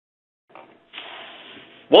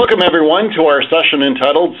Welcome everyone to our session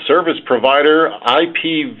entitled Service Provider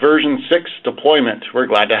IPv6 Deployment. We're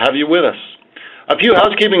glad to have you with us. A few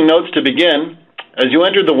housekeeping notes to begin. As you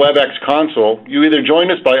entered the WebEx console, you either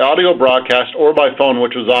joined us by audio broadcast or by phone,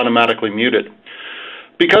 which was automatically muted.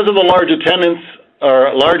 Because of the large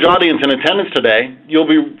audience in attendance today, you'll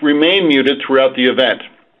remain muted throughout the event.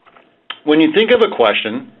 When you think of a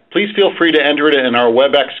question, please feel free to enter it in our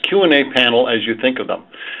WebEx Q&A panel as you think of them.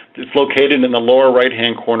 It's located in the lower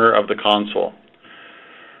right-hand corner of the console.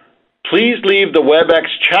 Please leave the WebEx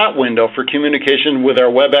chat window for communication with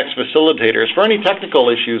our WebEx facilitators for any technical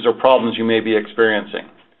issues or problems you may be experiencing.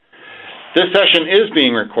 This session is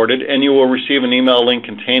being recorded, and you will receive an email link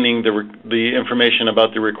containing the information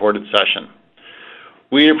about the recorded session.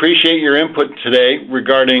 We appreciate your input today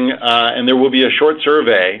regarding, and there will be a short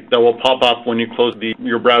survey that will pop up when you close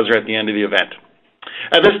your browser at the end of the event.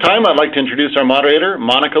 At this time, I'd like to introduce our moderator,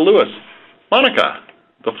 Monica Lewis. Monica,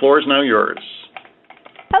 the floor is now yours.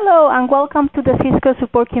 Hello and welcome to the Cisco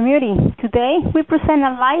Support Community. Today, we present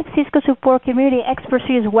a live Cisco Support Community Expert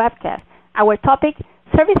Series webcast. Our topic,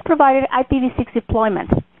 Service Provider IPv6 Deployment.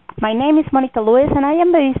 My name is Monica Lewis and I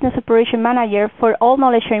am the Business Operation Manager for all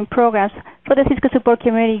knowledge sharing programs for the Cisco Support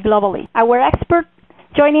Community globally. Our expert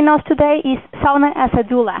joining us today is Salman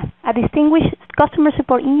Asadullah, a distinguished customer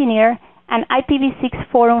support engineer and IPv6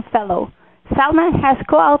 Forum Fellow. Salman has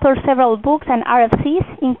co-authored several books and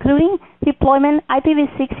RFCs, including Deployment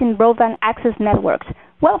IPv6 in Broadband Access Networks.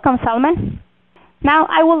 Welcome, Salman. Now,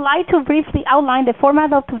 I would like to briefly outline the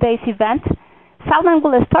format of today's event. Salman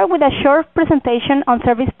will start with a short presentation on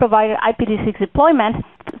Service Provider IPv6 deployment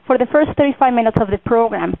for the first 35 minutes of the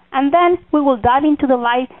program, and then we will dive into the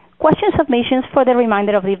live question submissions for the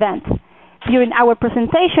remainder of the event. During our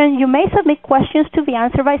presentation, you may submit questions to be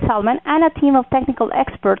answered by Salman and a team of technical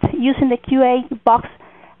experts using the QA box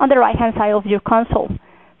on the right-hand side of your console.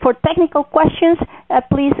 For technical questions,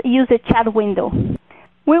 please use the chat window.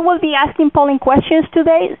 We will be asking polling questions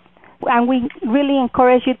today, and we really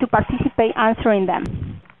encourage you to participate answering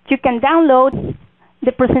them. You can download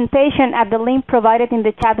the presentation at the link provided in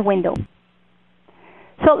the chat window.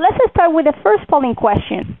 So let's start with the first polling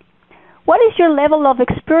question. What is your level of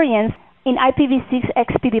experience in IPv6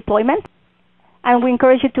 XP deployment? And we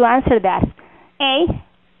encourage you to answer that. A,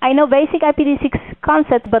 I know basic IPv6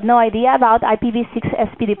 concepts but no idea about IPv6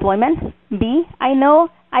 SP deployment. B, I know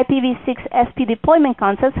IPv6 SP deployment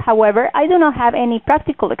concepts, however, I do not have any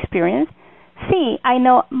practical experience. C, I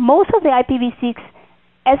know most of the IPv6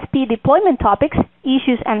 SP deployment topics,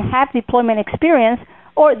 issues, and have deployment experience.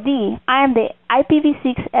 Or D, I am the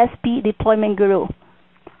IPv6 SP deployment guru.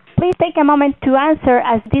 Please take a moment to answer,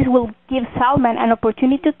 as this will give Salman an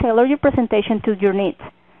opportunity to tailor your presentation to your needs.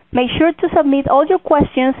 Make sure to submit all your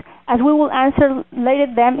questions, as we will answer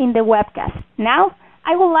them in the webcast. Now,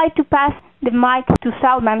 I would like to pass the mic to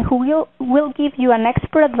Salman, who will give you an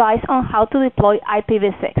expert advice on how to deploy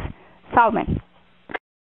IPv6. Salman.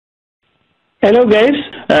 Hello guys,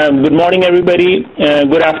 good morning everybody,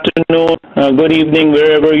 good afternoon, good evening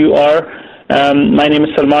wherever you are. My name is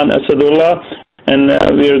Salman Asadullah, and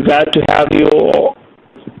we are glad to have you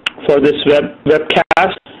for this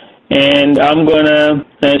webcast. And I'm going to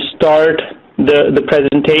start the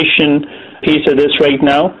presentation piece of this right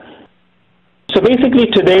now. So basically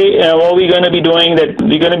today, what we're going to be doing, that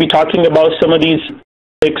we're going to be talking about some of these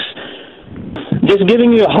topics, just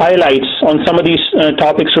giving you highlights on some of these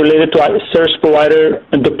topics related to service provider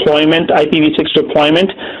deployment, IPv6 deployment.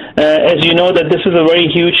 As you know, that this is a very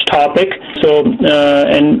huge topic. So,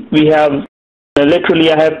 and we have literally,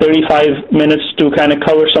 I have 35 minutes to kind of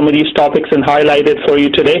cover some of these topics and highlight it for you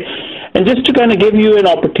today. And just to kind of give you an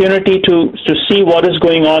opportunity to see what is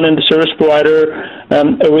going on in the service provider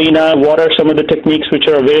arena, what are some of the techniques which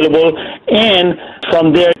are available, and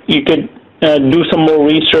from there you could do some more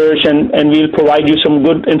research, and we'll provide you some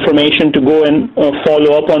good information to go and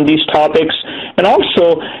follow up on these topics. And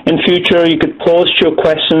also, in future, you could post your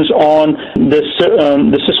questions on the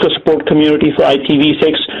Cisco support community for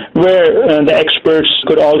IPv6, where the experts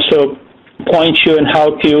could also point you and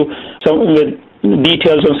help you with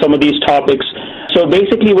details on some of these topics. So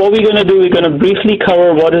basically what we're going to do, we're going to briefly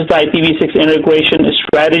cover what is the IPv6 integration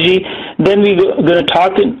strategy. Then we're going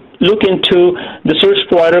to look into the service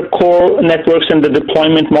provider core networks and the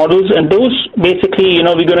deployment models. And those basically,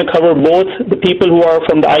 we're going to cover both the people who are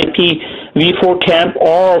from the IPv4 camp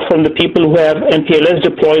or from the people who have MPLS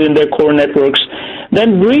deployed in their core networks.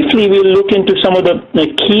 Then briefly, we'll look into some of the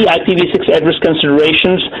key IPv6 address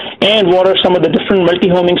considerations and what are some of the different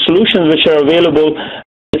multi-homing solutions which are available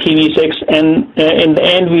IPv6, and in the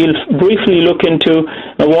end, we'll briefly look into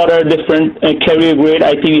what are different carrier-grade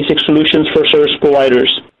IPv6 solutions for service providers.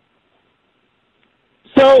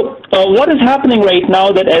 So what is happening right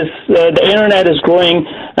now that as the internet is growing,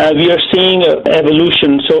 we are seeing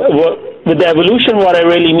evolution. So with the evolution, what I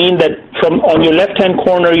really mean that from on your left-hand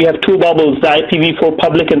corner, you have two bubbles, the IPv4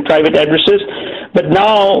 public and private addresses. But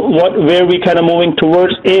now where we're kind of moving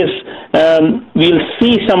towards is we'll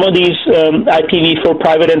see some of these IPv4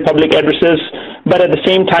 private and public addresses, but at the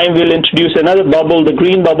same time, we'll introduce another bubble, the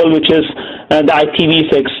green bubble, which is the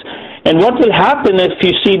IPv6. And what will happen if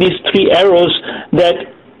you see these three arrows, that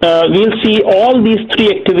we'll see all these three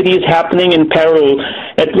activities happening in parallel.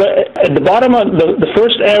 At the bottom of the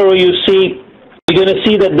first arrow, you're going to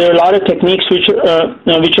see that there are a lot of techniques which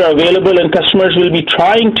are available, and customers will be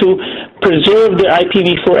trying to preserve their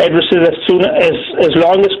IPv4 addresses as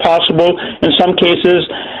long as possible in some cases.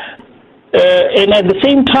 And at the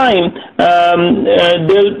same time,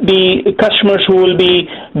 there'll be customers who will be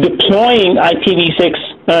deploying IPv6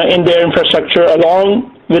 in their infrastructure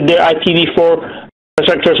along with their IPv4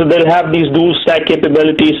 infrastructure, so they'll have these dual stack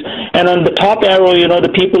capabilities. And on the top arrow, the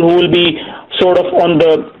people who will be sort of on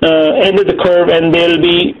the end of the curve, and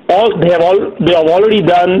they have already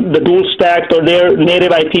done the dual stack or their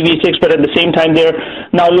native IPv6, but at the same time they're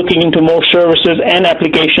now looking into more services and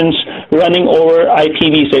applications running over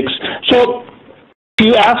IPv6. So if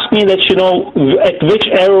you ask me that, at which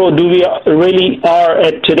arrow do we really are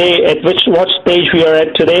at today, what stage we are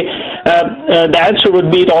at today, the answer would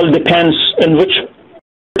be it all depends on which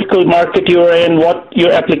vertical market you're in, what your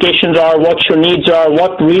applications are, what your needs are,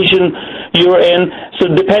 what region you're in. So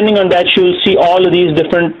depending on that, you'll see all of these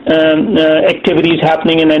different activities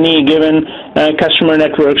happening in any given customer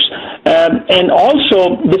networks. And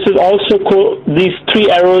also, this is also cool. These three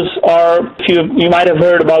arrows are, you might have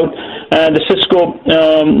heard about the Cisco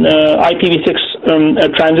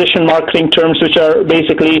IPv6 transition marketing terms, which are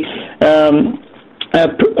basically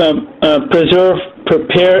preserve,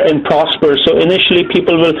 prepare, and prosper. So initially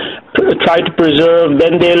people will try to preserve,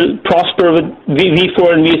 then they'll prosper with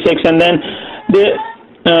V4 and V6, and then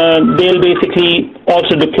they'll basically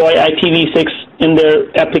also deploy IPv6 in their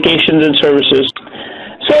applications and services.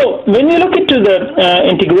 So when we look into the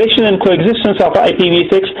integration and coexistence of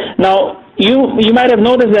IPv6, now you might have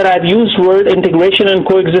noticed that I've used word integration and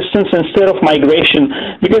coexistence instead of migration,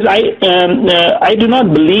 because I do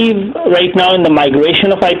not believe right now in the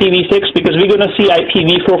migration of IPv6, because we're going to see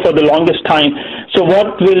IPv4 for the longest time. So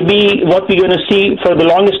what we're going to see for the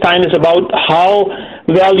longest time is about how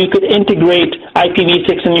well you could integrate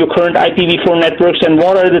IPv6 in your current IPv4 networks, and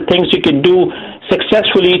what are the things you could do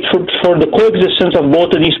successfully for the coexistence of both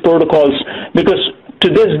of these protocols. Because to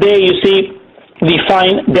this day, you see, we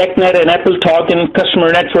find DECnet and AppleTalk in customer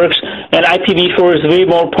networks, and IPv4 is way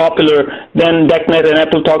more popular than DECnet and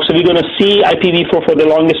AppleTalk. So we're going to see IPv4 for the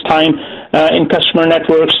longest time in customer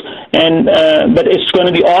networks, but it's going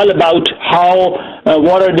to be all about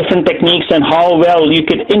what are different techniques and how well you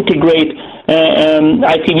can integrate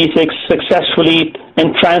IPv6 successfully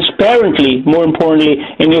and transparently, more importantly,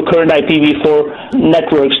 in your current IPv4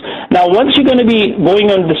 networks. Now, once you're going to be going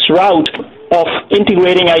on this route of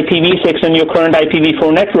integrating IPv6 in your current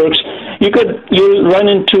IPv4 networks, you'll run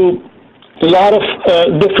into a lot of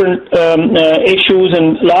different issues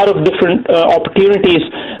and a lot of different opportunities,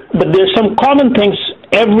 but there's some common things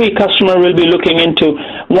every customer will be looking into.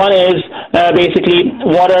 One is basically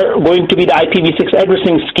what are going to be the IPv6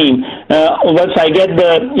 addressing scheme. Once I get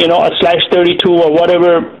the a /32 or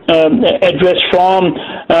whatever address from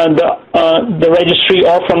the registry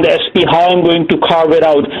or from the SP, how I'm going to carve it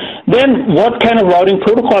out. Then what kind of routing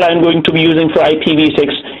protocol I'm going to be using for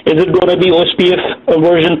IPv6? Is it going to be OSPF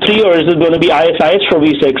version 3, or is it going to be ISIS for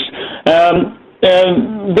V6?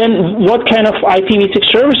 Then what kind of IPv6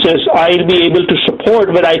 services I'll be able to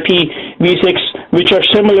support with IPv6 which are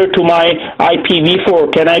similar to my IPv4?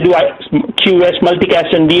 Can I do QoS,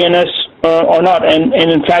 multicast, and DNS or not? And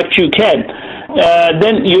in fact, you can.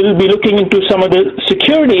 Then you'll be looking into some of the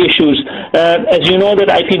security issues. As you know, that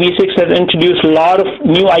IPv6 has introduced a lot of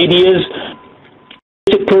new ideas,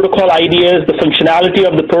 protocol ideas. The functionality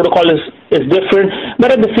of the protocol is different,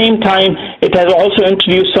 but at the same time, it has also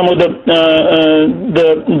introduced some of the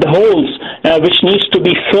holes which needs to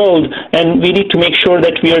be filled, and we need to make sure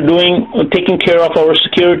that we are taking care of our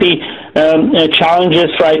security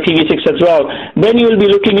challenges for IPv6 as well. Then you will be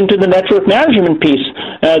looking into the network management piece.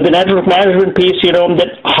 The network management piece,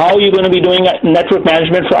 that how you're going to be doing network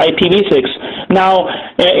management for IPv6. Now,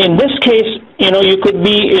 in this case, you could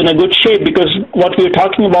be in a good shape, because what we're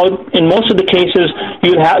talking about in most of the cases,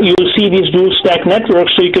 you'll see these dual stack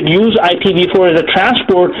networks, so you could use IPv4 as a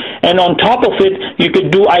transport, and on top of it, you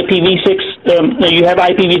could do IPv6. You have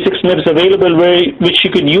IPv6 NIBs available which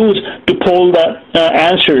you could use to pull the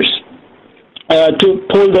answers, to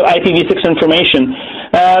pull the IPv6 information.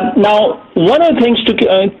 Now, one of the things to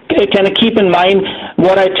kind of keep in mind,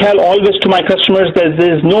 what I tell always to my customers, that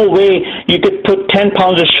there's no way you could put 10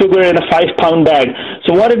 pounds of sugar in a 5-pound bag.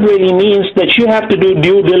 So what it really means that you have to do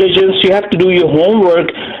due diligence, you have to do your homework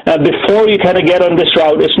before you kind of get on this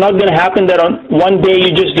route. It's not going to happen that on one day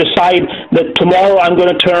you just decide that tomorrow I'm going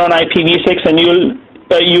to turn on IPv6 and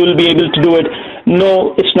you'll be able to do it.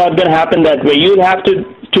 No, it's not going to happen that way. You'll have to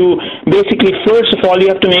basically, first of all, you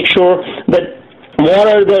have to make sure that what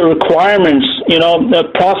are the requirements, the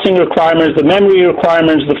processing requirements, the memory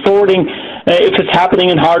requirements, the forwarding, if it's happening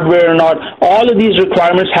in hardware or not. All of these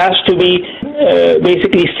requirements has to be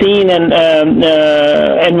basically seen,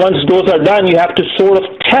 and once those are done, you have to sort of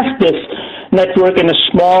test this network in a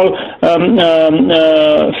small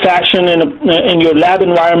fashion in your lab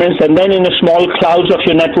environments, and then in a small clouds of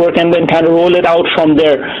your network, and then kind of roll it out from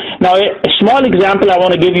there. Now, a small example I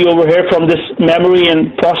want to give you over here from this memory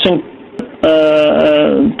and processing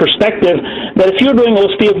perspective, that if you're doing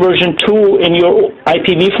OSPF version 2 in your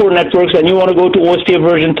IPv4 networks and you want to go to OSPF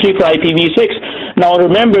version 3 for IPv6, now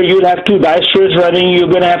remember, you'll have 2 distros running, you're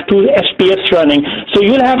going to have 2 SPFs running, so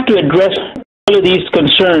you'll have to address all of these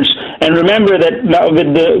concerns. And remember that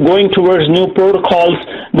with the going towards new protocols,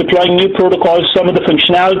 deploying new protocols, some of the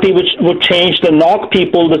functionality which would change. The NOC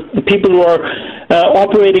people, the people who are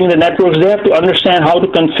operating the networks, they have to understand how to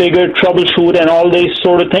configure, troubleshoot, and all these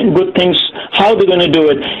sort of good things, how they're going to do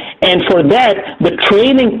it. And for that, the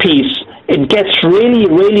training piece, it gets really,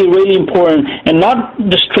 really, really important. And not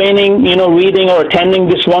just training, reading or attending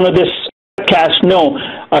this one or this Webcast, no,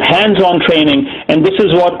 a hands-on training. And this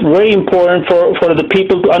is what very important for the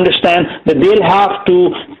people to understand, that they'll have to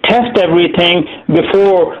test everything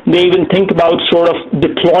before they even think about sort of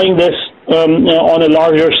deploying this on a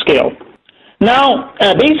larger scale. Now,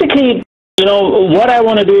 basically, what I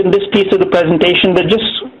want to do in this piece of the presentation, that just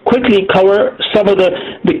quickly cover some of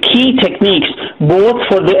the key techniques, both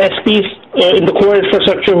for the SPs in the core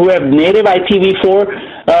infrastructure who have native IPv4,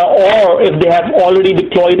 or if they have already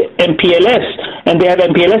deployed MPLS, and they have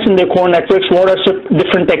MPLS in their core networks, what are some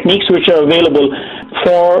different techniques which are available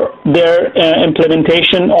for their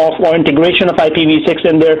implementation of or integration of IPv6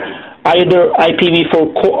 in their either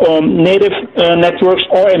IPv4 native networks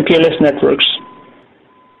or MPLS networks.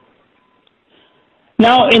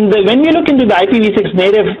 Now, when you look into the IPv6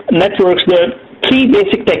 native networks, there are 3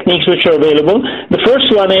 basic techniques which are available. The first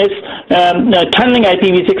one is tunneling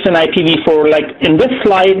IPv6 and IPv4. Like in this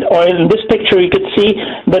slide or in this picture, you could see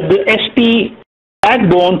that the SP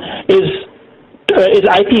backbone is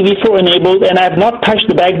IPv4 enabled, and I have not touched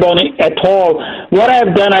the backbone at all. What I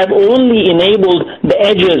have done, I have only enabled the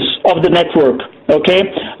edges of the network. Okay,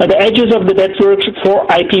 the edges of the networks for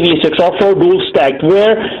IPv6 or for dual stack,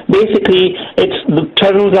 where basically the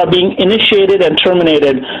tunnels are being initiated and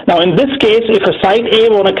terminated. Now, in this case, if a site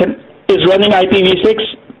A is running IPv6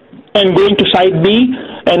 and going to site B,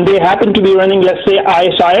 and they happen to be running, let's say,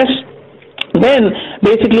 ISIS, then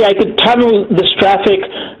basically I could tunnel this traffic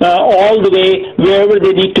all the way wherever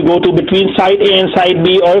they need to go to between site A and site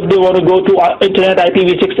B, or if they want to go to Internet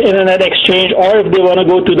IPv6 Internet Exchange, or if they want to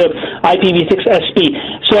go to the IPv6 SP.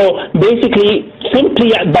 So basically,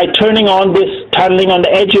 simply by turning on this tunneling on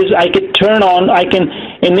the edges, I can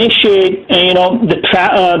initiate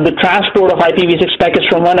the transport of IPv6 packets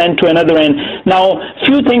from one end to another end. Now,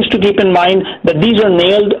 few things to keep in mind, that these are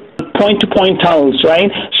nailed point-to-point tunnels, right?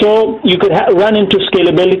 So you could run into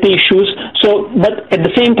scalability issues. So, but at the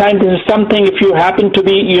same time, this is something, if you happen to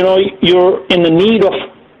be, you're in the need of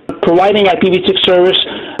providing IPv6 service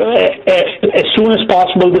as soon as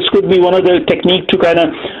possible, this could be one of the techniques to kind of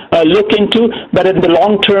look into. But in the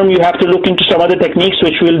long term, you have to look into some other techniques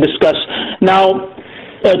which we'll discuss. Now,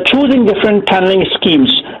 choosing different tunneling schemes.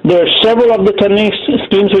 There are several of the tunneling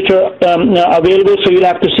schemes which are available, so you'll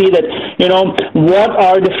have to see that, what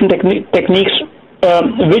are different techniques,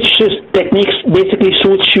 which techniques basically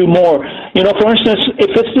suits you more. For instance,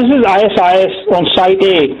 if this is ISIS on site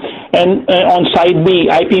A and on site B,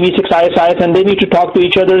 IPv6 ISIS, and they need to talk to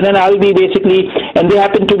each other, then I'll be basically, and they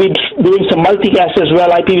happen to be doing some multicast as well,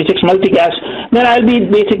 IPv6 multicast, then I'll be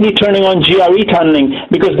basically turning on GRE tunneling,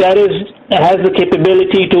 because that has the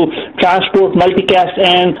capability to transport multicast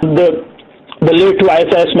and the layer 2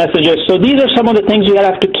 IFS messages. So these are some of the things you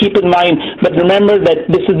have to keep in mind. But remember that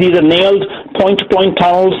these are nailed point-to-point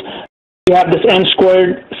tunnels. You have this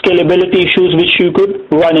n-squared scalability issues which you could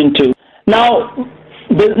run into. Now,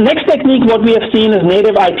 the next technique, what we have seen, is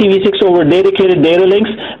native IPv6 over dedicated data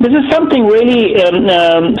links. This is something really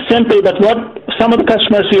simple, but what some of the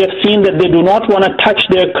customers we have seen that they do not want to touch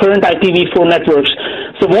their current IPv4 networks.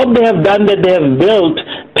 So what they have done, that they have built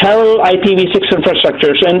parallel IPv6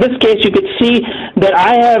 infrastructure. So in this case, you could see that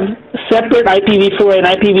I have separate IPv4 and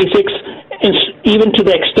IPv6 even to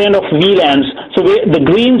the extent of VLANs. So the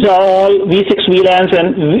greens are all V6 VLANs,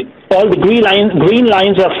 and all the green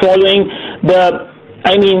lines are following the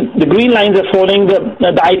green lines are following the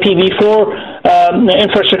IPv4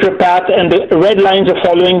 infrastructure path, and the red lines are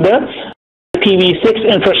following the IPv6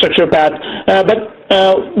 infrastructure path. But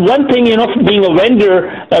one thing, being a vendor,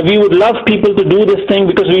 we would love people to do this thing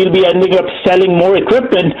because we will be ending up selling more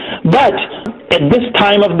equipment. But at this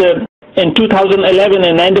time in 2011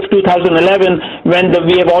 and end of 2011, when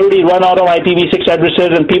we have already run out of IPv6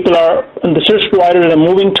 addresses and the service providers are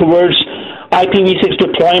moving towards IPv6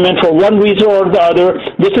 deployment for one reason or the other,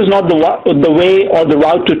 this is not the way or the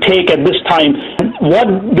route to take at this time.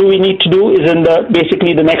 What do we need to do is in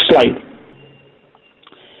basically the next slide.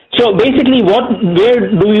 So basically,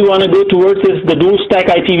 where do we want to go towards is the dual stack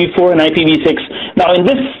IPv4 and IPv6. Now, in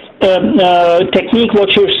this technique,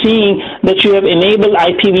 what you're seeing, that you have enabled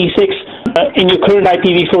IPv6 in your current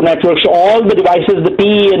IPv4 networks, all the devices, the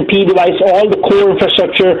PE and P device, all the core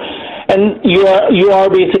infrastructure, and you are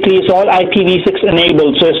basically, it's all IPv6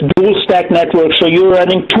 enabled, so it's dual stack network. So you're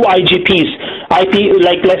running two IGPs, like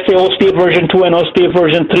let's say OSPF version 2 and OSPF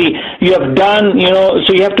version 3. You have done,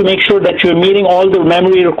 so you have to make sure that you're meeting all the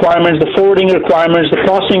memory requirements, the forwarding requirements, the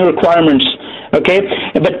processing requirements. Okay,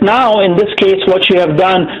 but now in this case, what you have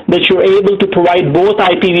done, that you're able to provide both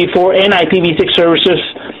IPv4 and IPv6 services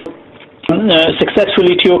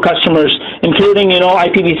successfully to your customers, including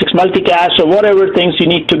IPv6 multicast or whatever things you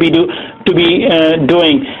need to be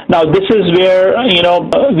doing. Now this is where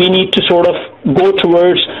we need to sort of go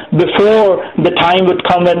towards before the time would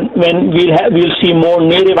come when we'll see more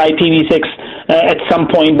native IPv6 at some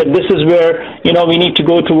point. But this is where we need to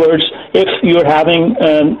go towards if you're having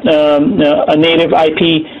a native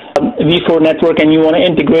IPv4 network and you want to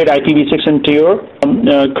integrate IPv6 into your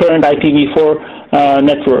current IPv4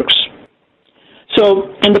 networks.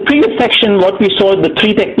 So in the previous section, what we saw, the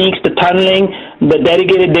three techniques: the tunneling, the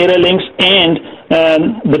dedicated data links, and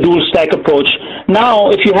the dual stack approach. Now,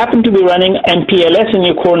 if you happen to be running MPLS in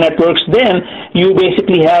your core networks, then you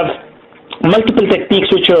basically have multiple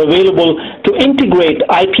techniques which are available to integrate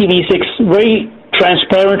IPv6 very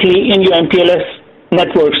transparently in your MPLS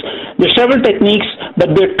networks. There are several techniques,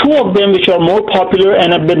 but there are two of them which are more popular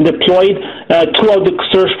and have been deployed throughout the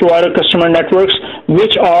service provider customer networks,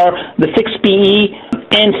 which are the 6PE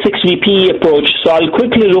and 6VPE approach. So I'll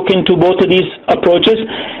quickly look into both of these approaches,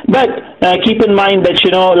 but keep in mind that,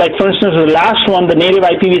 like for instance, the last one, the native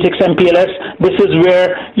IPv6 MPLS, this is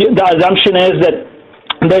where the assumption is that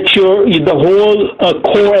the whole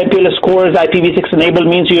core MPLS core is IPv6 enabled,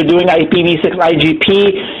 means you're doing IPv6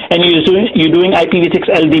 IGP and you're doing IPv6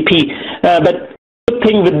 LDP. But the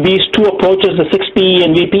thing with these two approaches, the 6PE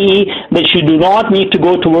and VPE, that you do not need to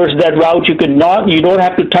go towards that route. You don't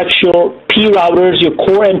have to touch your P routers, your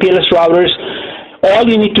core MPLS routers. All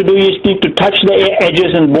you need to do is need to touch the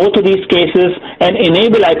edges in both of these cases and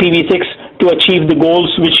enable IPv6 to achieve the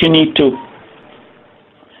goals which you need to.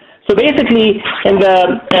 So basically, in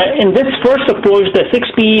this first approach, the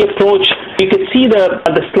 6PE approach, you can see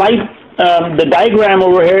the slide, the diagram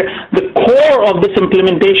over here. The core of this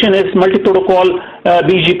implementation is multi-protocol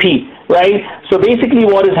BGP, right? So basically,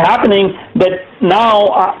 what is happening that now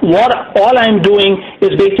all I'm doing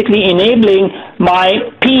is basically enabling my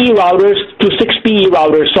PE routers to 6PE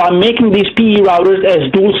routers. So I'm making these PE routers as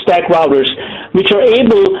dual stack routers, which are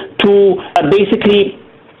able to basically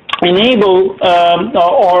enable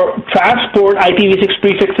or transport IPv6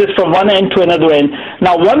 prefixes from one end to another end.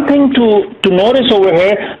 Now, one thing to notice over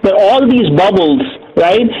here, that all these bubbles,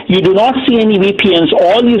 right, you do not see any VPNs.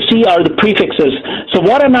 All you see are the prefixes. So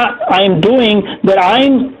what I'm doing, that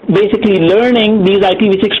I'm basically learning these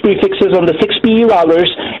IPv6 prefixes on the 6PE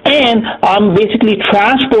routers, and I'm basically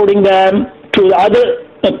transporting them to the other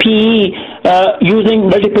PE using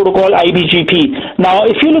multi-protocol IBGP. Now,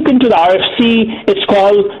 if you look into the RFC, it's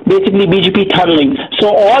called basically BGP tunneling.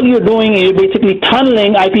 So all you're doing is basically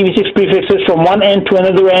tunneling IPv6 prefixes from one end to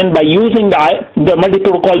another end by using the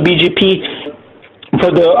multi-protocol BGP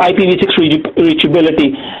for the IPv6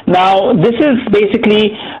 reachability. Now, this is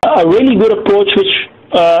basically a really good approach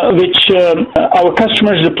which our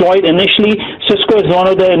customers deployed initially. Cisco is one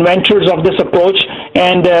of the inventors of this approach,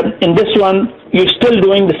 and in this one, you're still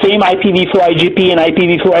doing the same IPv4 IGP and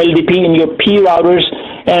IPv4 LDP in your P routers,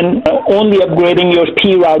 and only upgrading your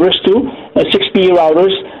P routers to 6P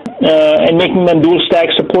routers and making them dual stack,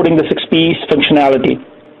 supporting the 6P functionality.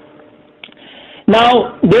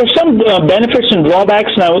 Now, there's some benefits and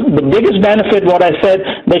drawbacks. Now, the biggest benefit, what I said,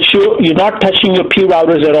 that you're not touching your P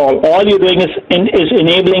routers at all. All you're doing is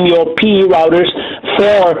enabling your PE routers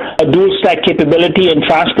for a dual stack capability and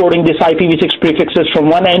transporting this IPv6 prefixes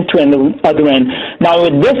from one end to the other end. Now,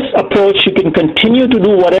 with this approach, you can continue to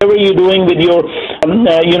do whatever you're doing with your,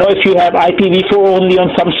 if you have IPv4 only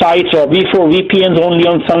on some sites or V4 VPNs only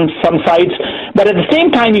on some sites. But at the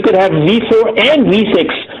same time, you could have V4 and V6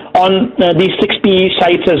 on these 6P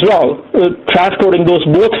sites as well, transporting those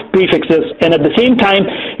both prefixes, and at the same time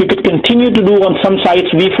you could continue to do on some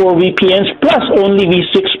sites V4 VPNs plus only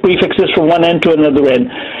V6 prefixes from one end to another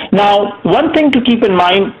end. Now, one thing to keep in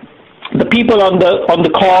mind, the people on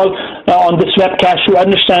the call on this webcast who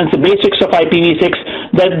understands the basics of IPv6,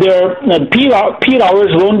 that their P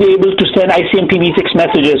routers won't be able to send ICMPv6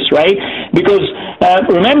 messages, right? Because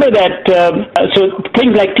remember that so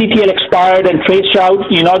things like TTL expired and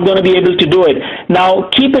traceroute, you're not going to be able to do it. Now,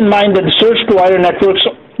 keep in mind that the service provider networks,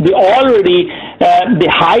 they already they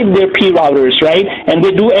hide their P routers, right? And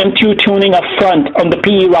they do MTU tuning up front on the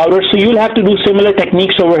PE router, so you'll have to do similar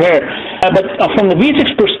techniques over here. But from the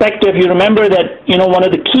V6 perspective, you remember that one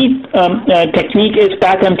of the key technique is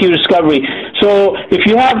path MTU discovery. So if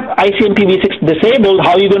you have ICMPv6 disabled,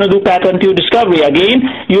 how are you going to do path MTU discovery? Again,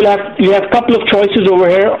 you have a couple of choices over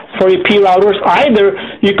here for your P routers. Either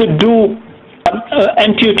you could do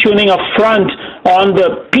MTU tuning up front on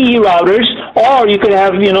the PE routers, or you could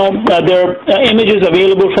have their images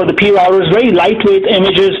available for the P routers, very lightweight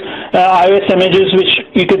images, iOS images, which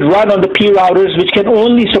you could run on the P routers, which can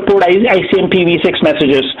only support ICMPv6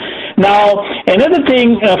 messages. Now, another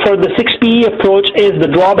thing for the 6PE approach is the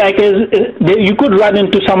drawback is you could run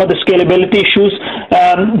into some of the scalability issues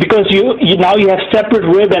because now you have separate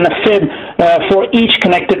RIB and a FIB for each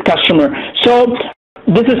connected customer. So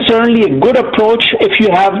this is certainly a good approach if you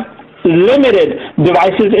have limited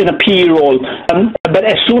devices in a PE role. But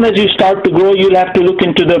as soon as you start to grow, you'll have to look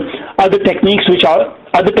into the other techniques, the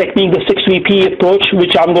 6VP approach,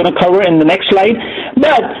 which I'm going to cover in the next slide.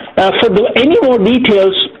 But for any more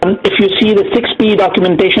details, if you see the 6P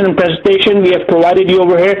documentation and presentation we have provided you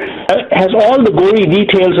over here, has all the gory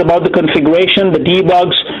details about the configuration, the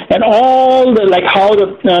debugs, and all the how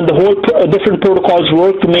the whole different protocols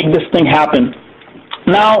work to make this thing happen.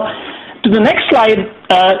 Now, to the next slide,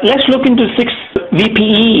 let's look into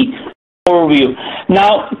 6VPE overview.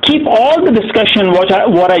 Now, keep all the discussion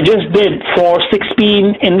what I just did for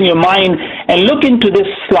 6P in your mind and look into this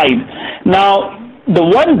slide. Now, the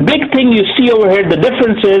one big thing you see over here, the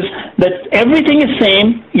difference is that everything is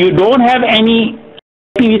same. You don't have any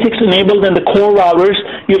IPv6 enabled in the core routers.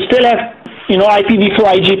 You still have IPv4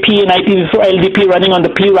 IGP and IPv4 LDP running on the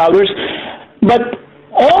P routers, but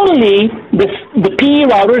only the PE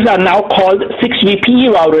routers are now called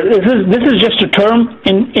 6VPE routers. This is just a term.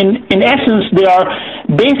 In essence, they are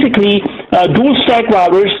basically dual stack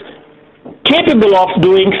routers capable of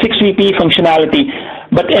doing 6VPE functionality.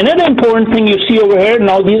 But another important thing you see over here,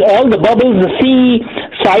 now all the bubbles, the CE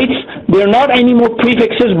sites, they're not anymore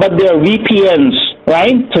prefixes, but they're VPNs,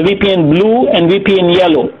 right? So VPN blue and VPN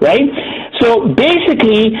yellow, right? So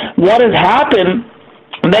basically what has happened,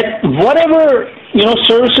 that whatever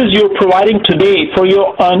services you're providing today for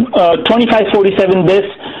your 2547 bis,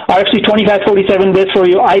 RFC 2547 bis for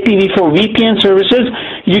your IPv4 VPN services,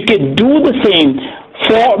 you could do the same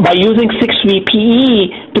by using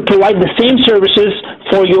 6VPE to provide the same services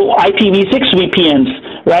for your IPv6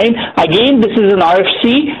 VPNs, right? Again, this is an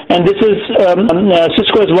RFC, and this is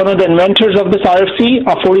Cisco is one of the inventors of this RFC,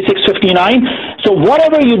 4659. So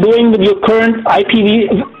whatever you're doing with your current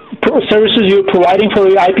services you're providing for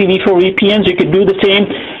your IPv4 VPNs, you could do the same.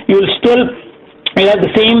 You'll have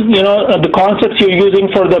the same, the concepts you're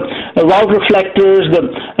using for the route reflectors, the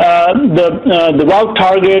route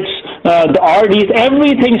targets, the RDs,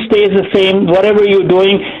 everything stays the same, whatever you're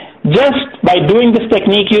doing. Just by doing this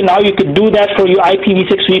technique, now you could do that for your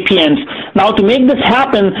IPv6 VPNs. Now, to make this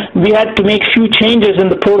happen, we had to make few changes in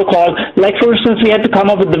the protocol. Like, for instance, we had to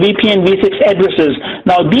come up with the VPN v6 addresses.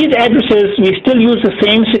 Now, these addresses, we still use the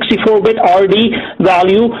same 64-bit RD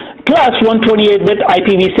value plus 128-bit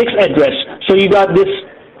IPv6 address. So you got this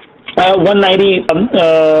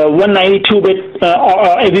 192-bit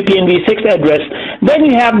VPN v6 address. Then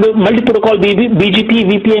you have the multi-protocol BGP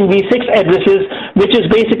VPN v6 addresses, which is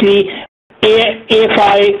basically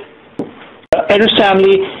AFI address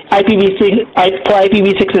family. IPv6 for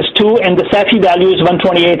IPv6 is 2, and the SAFI value is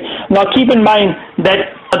 128. Now keep in mind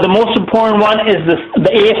that the most important one is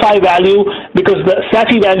the AFI value, because the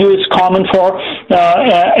SAFI value is common for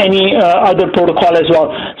any other protocol as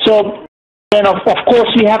well. So then, of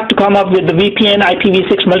course, we have to come up with the VPN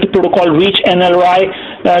IPv6 multi-protocol reach NLRI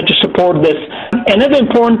to support this. Another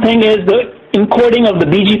important thing is the encoding of the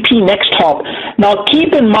BGP next hop. Now,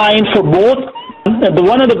 keep in mind for both,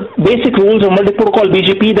 one of the basic rules of multi-protocol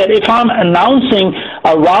BGP, that if I'm announcing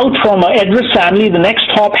a route from an address family, the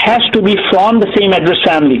next hop has to be from the same address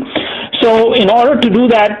family. So in order to do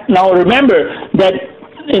that, now remember that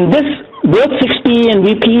in this, both 6PE and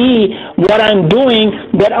VPE, what I'm doing,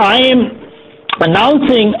 that I am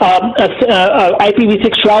announcing a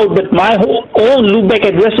IPv6 route, but my own loopback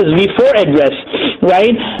address is v4 address,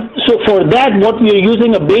 right? So for that, what we are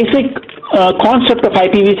using a basic concept of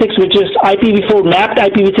IPv6, which is IPv4 mapped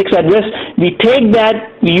IPv6 address. We take that,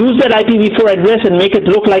 we use that IPv4 address and make it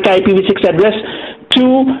look like IPv6 address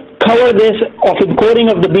to cover this of encoding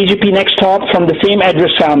of the BGP next hop from the same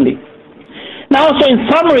address family. Now, so in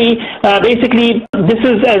summary, basically, this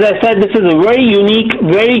is, as I said, this is a very unique,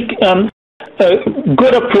 very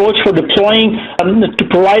good approach for deploying to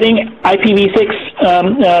providing IPv6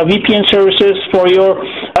 VPN services for your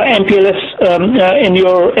MPLS in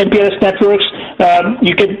your MPLS networks.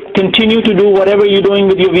 You could continue to do whatever you're doing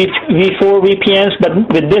with your v4 VPNs, but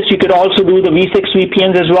with this you could also do the v6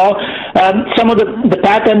 VPNs as well. Some of the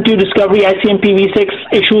path M2 discovery ICMP-v6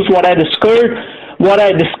 issues, what I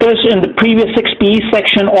discussed in the previous 6PE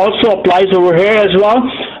section, also applies over here as well.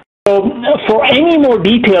 So for any more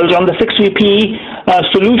details on the 6VPE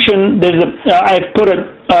solution, I've put a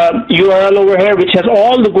URL over here which has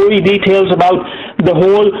all the gory details about the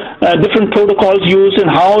whole different protocols used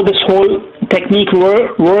and how this whole technique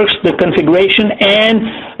works, the configuration and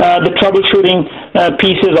the troubleshooting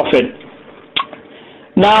pieces of it.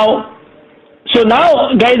 Now,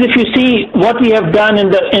 guys, if you see what we have done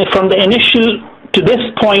from the initial to this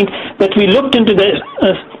point, that we looked into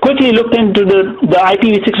quickly looked into the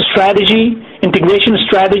IPv6 strategy, integration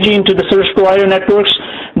strategy into the service provider networks.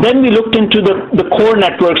 Then we looked into the core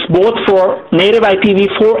networks, both for native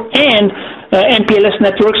IPv4 and MPLS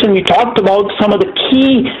networks, and we talked about some of the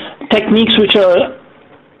key techniques which are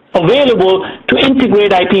available to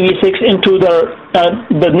integrate IPv6 into the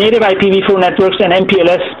native IPv4 networks and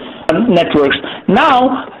MPLS networks.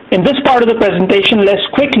 Now, in this part of the presentation, let's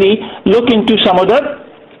quickly look into some of the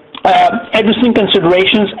addressing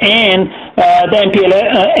considerations and the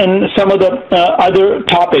MPLS and some of the other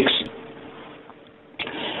topics.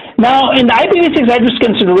 Now, in the IPv6 address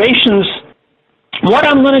considerations, what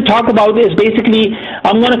I'm going to talk about is basically,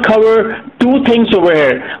 I'm going to cover two things over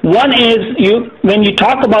here. One is, when you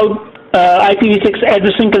talk about IPv6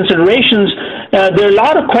 addressing considerations, there are a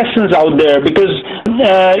lot of questions out there because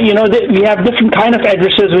we have different kind of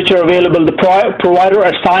addresses which are available, the provider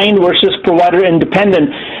assigned versus provider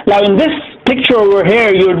independent. Now in this picture over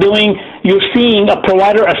here, you're seeing a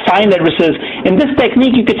provider assigned addresses. In this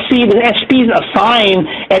technique, you could see the SPs assign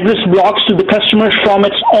address blocks to the customers from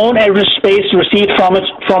its own address space received from its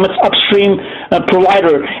upstream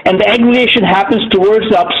provider, and the aggregation happens towards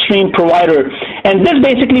the upstream provider. And this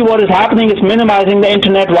basically, what is happening is minimizing the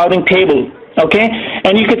internet routing table. Okay,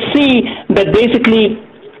 and you could see that basically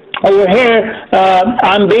over here,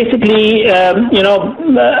 I'm basically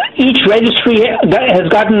each registry has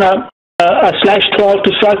gotten a /12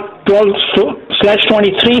 to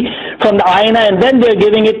 /23 from the INA, and then they're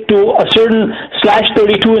giving it to a certain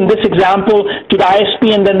 /32 in this example to the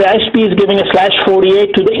ISP, and then the ISP is giving a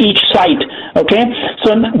 /48 to each site. Okay,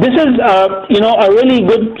 so this is a really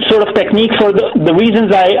good sort of technique for the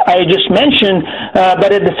reasons I just mentioned,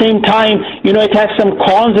 but at the same time, it has some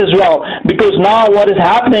cons as well, because now what is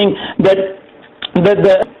happening that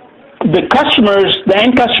the customers, the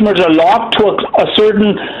end customers, are locked to a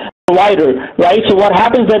certain provider, right? So what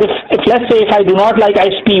happens that if let's say if I do not like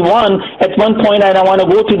ISP1 at one point and I want to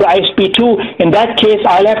go to the ISP2, in that case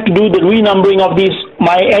I'll have to do the renumbering of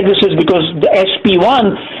my addresses, because the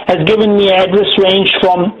SP1 has given me an address range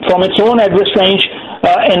from its own address range,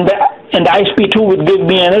 and and the ISP2 would give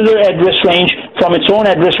me another address range from its own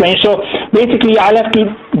address range. So basically, I'll have to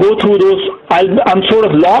go through those. I'm sort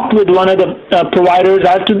of locked with one of the providers.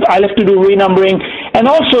 I'll have to do renumbering, and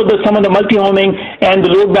also some of the multi-homing and the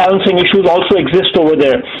load balancing issues also exist over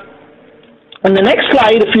there. On the next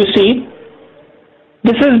slide, if you see,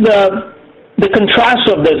 this is the contrast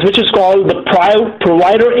of this, which is called the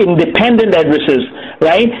provider independent addresses,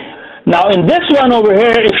 right? Now, in this one over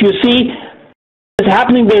here, if you see, what's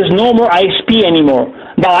happening, there's no more ISP anymore.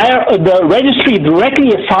 The registry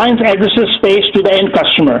directly assigns addresses space to the end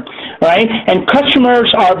customer, right? And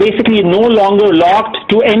customers are basically no longer locked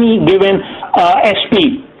to any given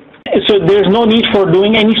SP. So there's no need for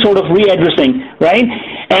doing any sort of re-addressing, right?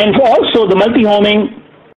 And also the multi-homing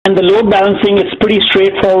and the load balancing is pretty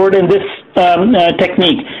straightforward in this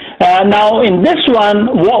technique. Now, in this one,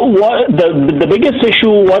 the biggest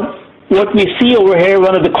issue, what we see over here,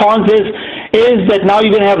 one of the cons is that now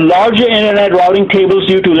you're going to have larger internet routing tables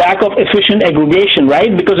due to lack of efficient aggregation,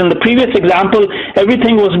 right? Because in the previous example,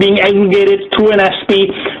 everything was being aggregated through an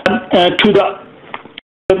SP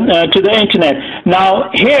to the internet. Now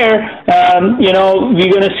here,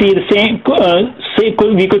 we're going to see the same.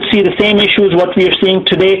 We could see the same issues what we are seeing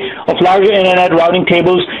today of larger internet routing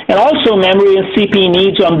tables, and also memory and CPU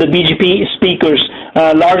needs on the BGP speakers.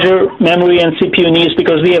 Larger memory and CPU needs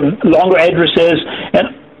because we have longer addresses.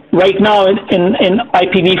 And right now in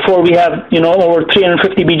IPv4 we have over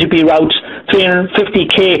 350 BGP routes,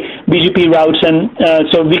 350K BGP routes, and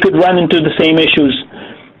so we could run into the same issues.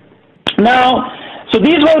 Now, so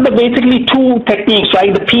these were basically two techniques,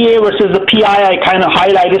 right? The PA versus the PI. I kind of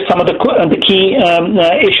highlighted some of the key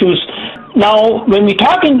issues. Now, when we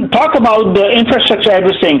talk about the infrastructure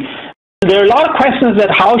addressing, there are a lot of questions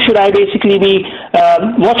that how should I basically be,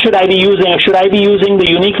 what should I be using? Should I be using the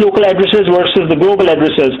unique local addresses versus the global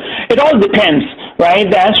addresses? It all depends, right?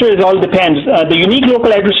 The answer is all depends. The unique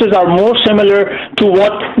local addresses are more similar to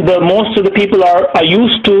what most of the people are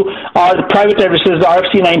used to, are the private addresses, the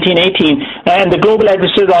RFC 1918, and the global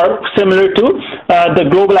addresses are similar to the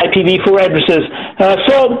global IPv4 addresses.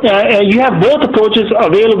 So you have both approaches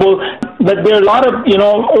available, but there are a lot of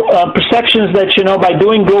perceptions that by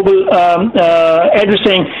doing global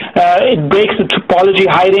addressing, it breaks the topology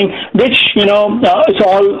hiding, which it's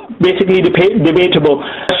all basically debatable.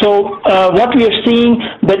 So what we are seeing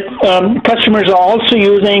that customers are also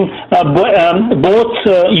using both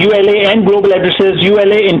ULA and global addresses.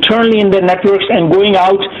 ULA internally in their networks, and going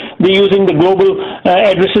out they're using the global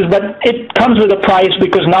addresses, but it comes with a price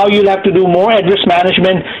because now you'll have to do more address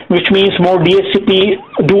management, which means more DHCP,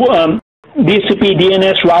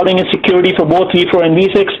 DNS routing and security for both V4 and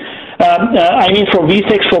V6. For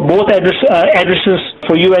V6 for both addresses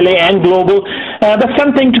for ULA and global. That's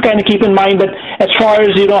something to kind of keep in mind. But as far as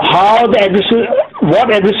how the addresses,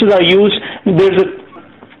 what addresses are used, there's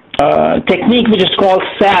a technique which is called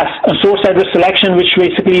SAS, a source address selection, which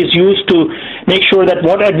basically is used to make sure that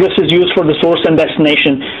what address is used for the source and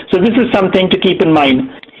destination. So this is something to keep in mind.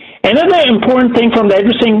 Another important thing from the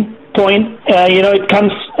addressing point, it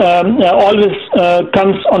comes always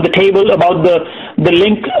comes on the table about the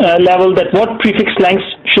link level, that what prefix lengths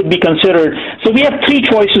should be considered. So we have three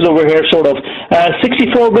choices over here, sort of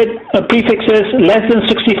 64-bit prefixes, less than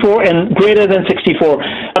 64, and greater than 64.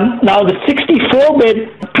 Now the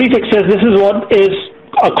 64-bit prefixes, this is what is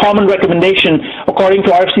a common recommendation according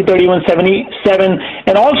to RFC 3177,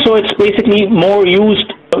 and also it's basically more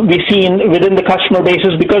used we see within the customer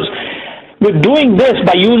bases, because with doing this,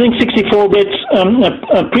 by using 64-bit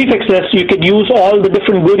prefixes, you could use all the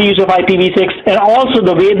different goodies of IPv6, and also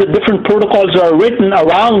the way the different protocols are written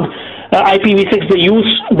around IPv6. They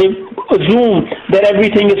assume that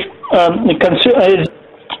everything is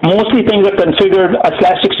mostly things are configured as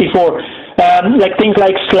 /64, like things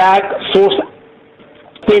like Slack, source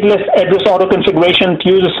stateless address auto configuration to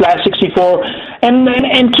use a /64,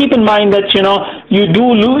 and keep in mind that you do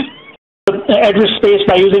lose address space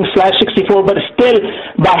by using /64, but still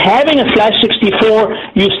by having a /64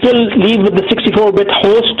 you still leave with the 64-bit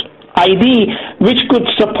host ID, which could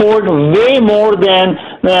support way more than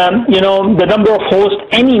the number of hosts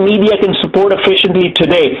any media can support efficiently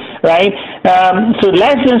today, right? So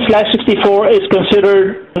less than /64 is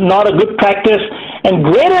considered not a good practice, and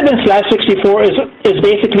greater than /64 is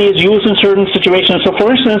basically used in certain situations. So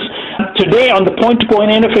for instance, today on the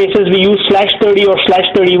point-to-point interfaces we use /30 or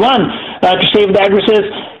 /31 to save the addresses.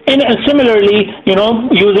 And similarly,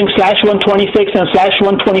 using /126 and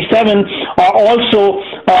 /127 are also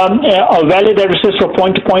valid addresses for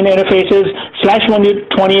point-to-point interfaces.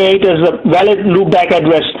 /128 is a valid loopback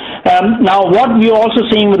address. Now, what we're also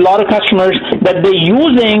seeing with a lot of customers that they're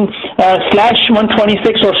using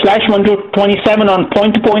 /126 or /127 on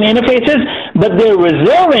point-to-point interfaces, but they're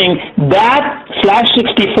reserving that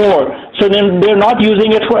 /64. So then they're not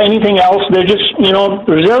using it for anything else. They're just,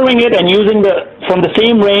 reserving it and using from the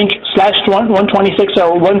same range /126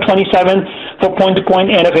 or 127 for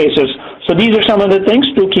point-to-point interfaces. So these are some of the things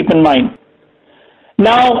to keep in mind.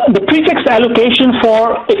 Now, the prefix allocation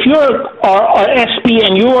for, if you're our SP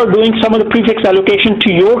and you are doing some of the prefix allocation to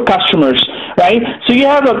your customers, right? So you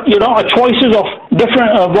have a choices of different,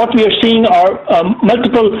 what we are seeing are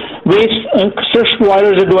multiple ways service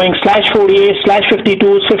providers are doing /48,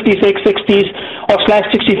 /52s, 56, 60s, or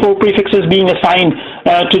 /64 prefixes being assigned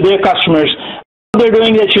to their customers. They're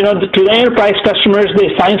doing that, to the enterprise customers, they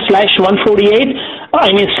assign /148,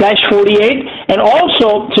 /48, and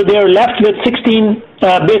also, so they're left with 16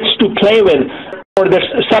 bits to play with for the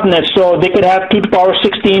subnets, so they could have 2 to the power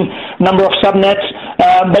 16 number of subnets,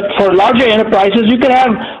 but for larger enterprises, you could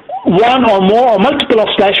have one or more or multiple of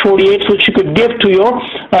 /48s which you could give to your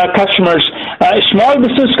customers. Small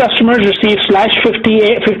business customers receive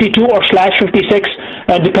 /52 or /56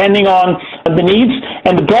 depending on the needs,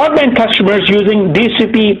 and the broadband customers using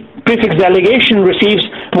DCP prefix delegation receives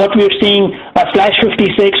what we're seeing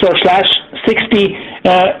 /56 or /60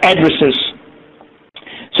 addresses.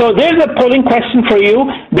 So there's a polling question for you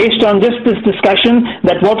based on this discussion,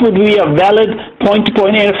 that what would be a valid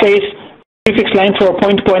point-to-point interface prefix line for a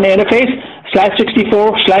point-to-point interface,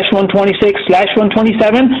 /64, /126,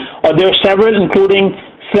 /127, or there are several including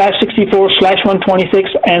 /64, /126,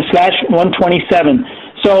 and /127.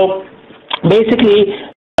 So basically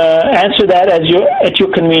answer that at your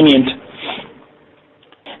convenience.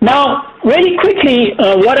 Now, really quickly,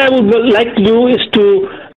 what I would like to do is to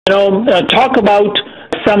talk about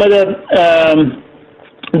some of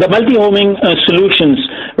the multi-homing solutions,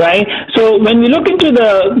 right? So when we look into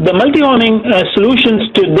the multi-homing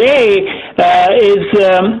solutions today,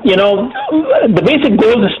 the basic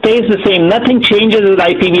goal stays the same. Nothing changes with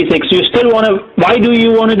IPv6. You still want to. Why do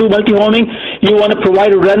you want to do multi-homing? You want to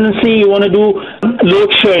provide redundancy. You want to do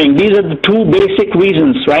load sharing. These are the two basic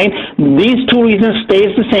reasons, right? These two reasons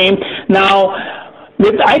stays the same. Now,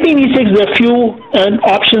 with IPv6, there are a few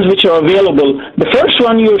options which are available. The first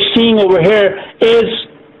one you're seeing over here is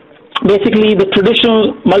basically the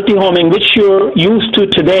traditional multi-homing, which you're used to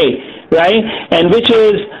today, right? And which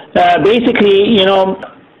is basically,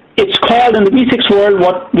 it's called in the V6 world,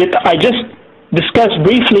 what I just discussed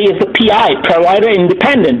briefly, is the PI, provider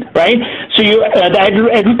independent, right? So you the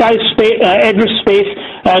address space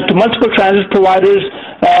to multiple transit providers,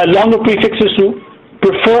 longer prefixes to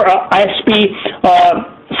prefer ISP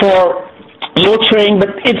for load sharing, but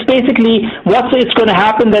it's basically it's going to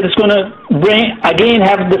happen that it's going to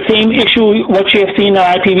have the same issue what you have seen on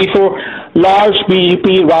IPv4, large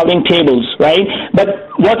BGP routing tables, right? But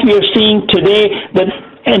what we are seeing today,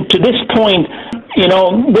 and to this point,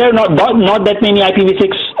 there are not that many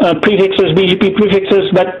IPv6 prefixes, BGP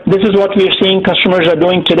prefixes, but this is what we are seeing customers are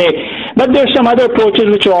doing today. But there are some other approaches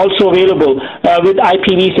which are also available with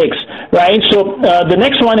IPv6, right? So the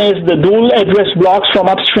next one is the dual address blocks from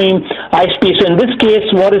upstream ISP. So in this case,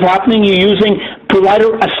 what is happening, you're using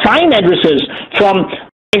provider assigned addresses from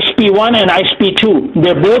ISP1 and ISP2.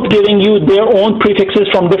 They're both giving you their own prefixes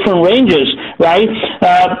from different ranges, right?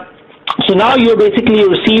 So now you're basically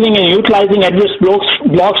receiving and utilizing address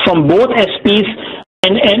blocks from both SPs,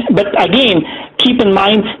 but again, keep in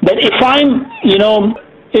mind that if I'm,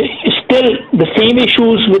 still the same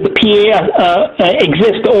issues with the PA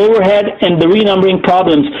exist, the overhead and the renumbering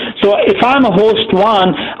problems. So if I'm a host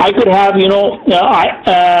 1, I could have,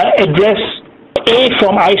 address A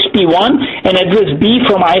from ISP1 and address B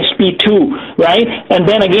from ISP2, right? And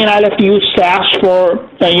then again, I'll have to use SAS for,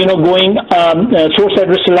 going source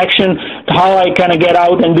address selection, how I kind of get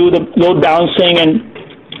out and do the load balancing and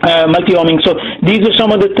multi-homing. So these are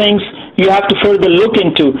some of the things you have to further look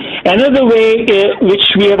into. Another way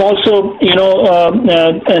which we have also,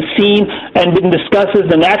 seen and been discussed is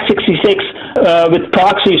the NAT66 with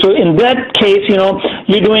proxy. So in that case,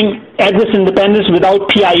 you're doing address independence without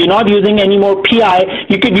PI. You're not using any more PI.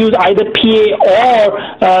 You could use either PA or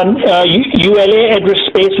ULA address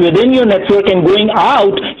space within your network, and going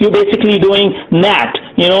out, you're basically doing NAT,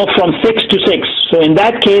 from 6 to 6. So in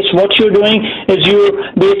that case, what you're doing is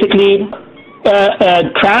you're basically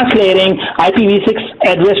translating IPv6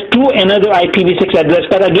 address to another IPv6 address.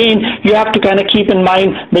 But again, you have to kind of keep in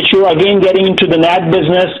mind that you're again getting into the NAT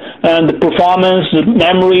business, and the performance, the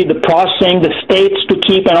memory, the processing, the states to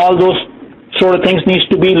keep, and all those sort of things needs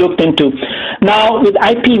to be looked into. Now, with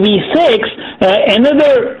IPv6,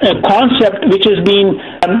 another concept which has been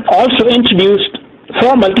also introduced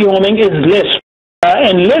for multi-homing is Lisp.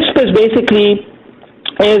 And Lisp is basically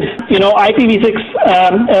IPv6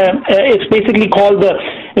 it's basically called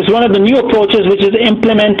it's one of the new approaches which is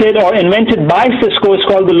implemented or invented by Cisco. It's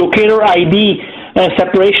called the locator ID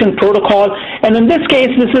separation protocol. And in this case,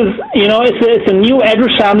 this is, it's a new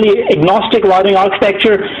address family agnostic routing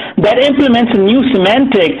architecture that implements a new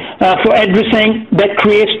semantic for addressing that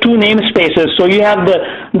creates two namespaces. So you have the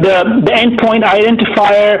endpoint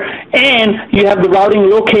identifier and you have the routing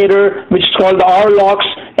locator, which is called the RLOCs,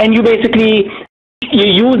 and you're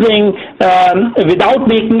using, without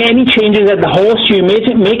making any changes at the host, you're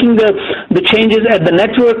making the changes at the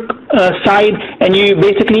network side, and you're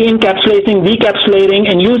basically encapsulating, decapsulating,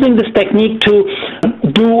 and using this technique to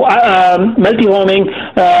do multi-homing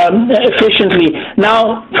efficiently.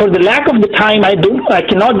 Now, for the lack of the time, I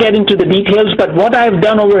cannot get into the details, but what I've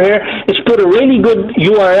done over here is put a really good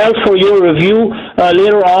URL for your review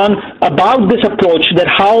later on about this approach, that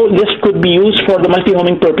how this could be used for the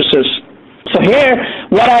multi-homing purposes. So here,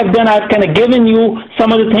 what I've done, I've kind of given you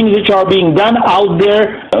some of the things which are being done out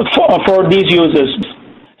there for these users.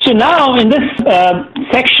 So now, in this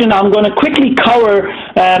section, I'm going to quickly cover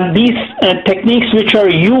these techniques which are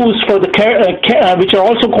used for the which are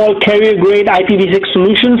also called carrier-grade IPv6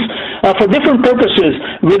 solutions for different purposes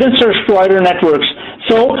within service provider networks.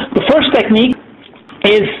 So the first technique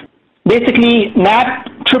is basically NAT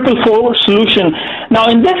 444 solution. Now,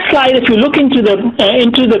 in this slide, if you look into the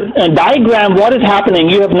diagram, what is happening?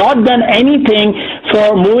 You have not done anything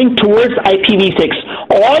for moving towards IPv6.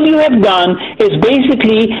 All you have done is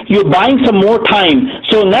basically you're buying some more time.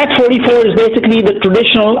 So NAT 44 is basically the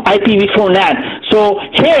traditional IPv4 NAT. So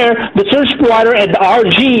here, the service provider at the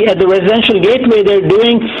RG, at the residential gateway, they're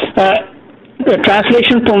doing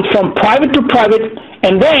translation from private to private,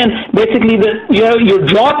 and then basically you're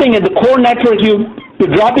dropping at the core network,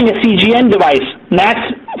 you're dropping a CGN device, NAT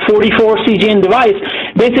 44 CGN device.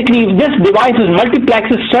 Basically, this device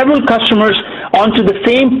multiplexes several customers onto the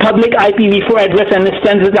same public IPv4 address and it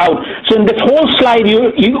sends it out. So in this whole slide,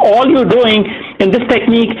 all you're doing in this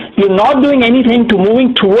technique, you're not doing anything to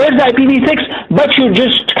moving towards IPv6, but you're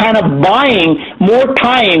just kind of buying more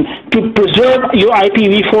time to preserve your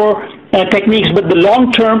IPv4 techniques, but the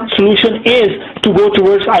long-term solution is to go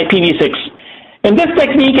towards IPv6. In this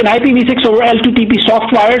technique, in IPv6 over L2TP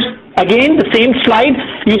soft wires, again, the same slide,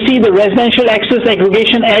 you see the residential access,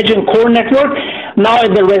 aggregation, edge, and core network. Now,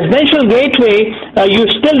 at the residential gateway, you're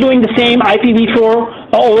still doing the same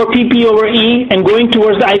IPv4 over PP over E and going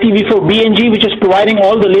towards the IPv4 BNG, which is providing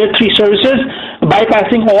all the layer 3 services,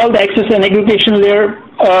 bypassing all the access and aggregation layer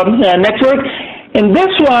network. In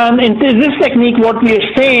this one, in this technique, what we are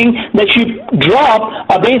saying that you drop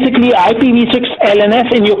basically IPv6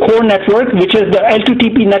 LNS in your core network, which is the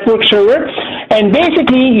L2TP network server, and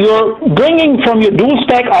basically you're bringing from your dual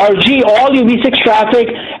stack RG all your V6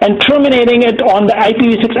 traffic and terminating it on the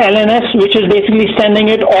IPv6 LNS, which is basically sending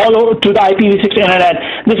it all over to the IPv6 internet.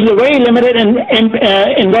 This is a very limited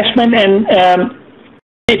investment, and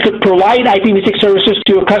it could provide IPv6 services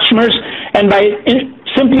to your customers, and by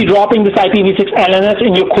simply dropping this IPv6 LNS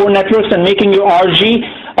in your core networks and making your RG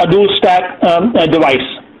a dual stack device.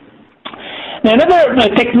 Now, another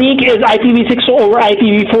technique is IPv6 over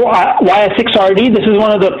IPv4 via 6RD. This is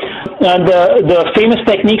one of the famous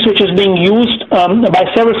techniques which is being used by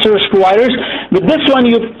several service providers. With this one,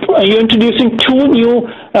 you're introducing two new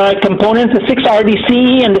components, the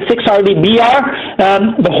 6RD-CE and the 6RD-BR.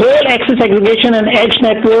 The whole access aggregation and edge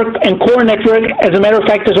network and core network, as a matter of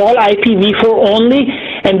fact, is all IPv4 only.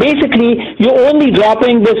 And basically, you're only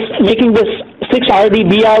dropping this, making this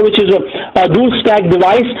 6RD-BR, which is a dual stack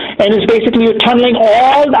device, and it's basically you're tunneling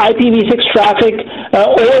all the IPv6 traffic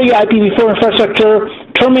over your IPv4 infrastructure,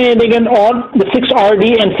 terminating it on the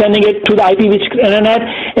 6RD and sending it to the IPv6 internet.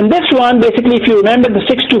 In this one, basically, if you remember the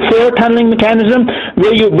 624 tunneling mechanism,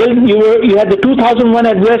 where you had the 2001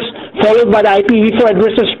 address followed by the IPv4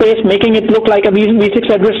 address space, making it look like a V6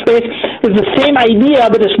 address space. It's the same idea,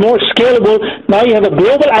 but it's more scalable. Now you have a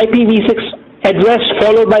global IPv6 address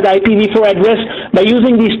followed by the IPv4 address. By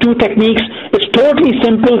using these two techniques, it's totally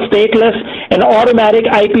simple, stateless, and automatic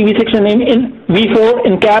IPv6 and V4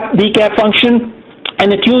 encap, decap function.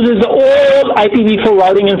 And it uses the old IPv4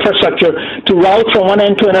 routing infrastructure to route from one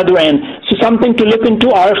end to another end. So something to look into,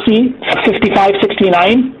 RFC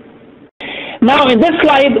 5569. Now, in this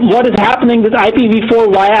slide, what is happening with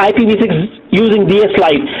IPv4 via IPv6 using DS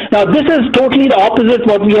Lite. Now, this is totally the opposite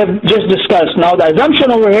what we have just discussed. Now, the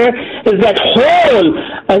assumption over here is that whole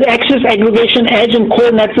access aggregation edge and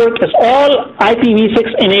core network is all IPv6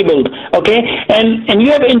 enabled, okay? And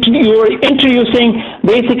you're introducing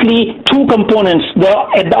basically two components.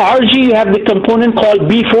 At the RG, you have the component called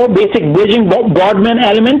B4, Basic Bridging Broadband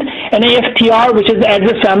Element, and AFTR, which is the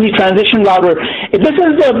Address Family Transition Router. This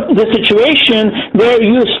is the situation where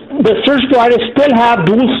the service providers still have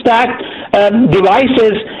dual stacked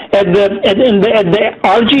devices at the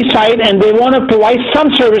RG side, and they want to provide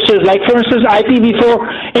some services, like for instance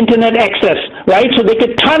IPv4 internet access, right? So they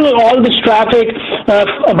could tunnel all this traffic,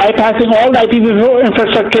 bypassing all the IPv4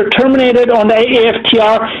 infrastructure, terminated on the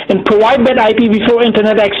AFTR, and provide that IPv4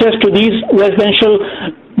 internet access to these residential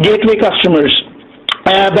gateway customers.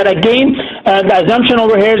 But again, the assumption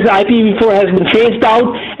over here is the IPv4 has been phased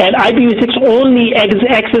out, and IPv6 only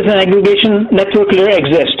access and aggregation network layer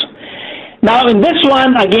exists. Now, in this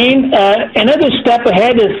one, again, another step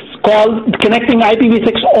ahead is called connecting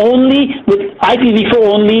IPv6 only with IPv4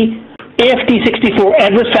 only, AFT64,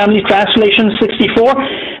 Address Family Translation 64.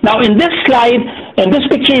 Now, in this slide, in this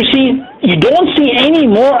picture, you don't see any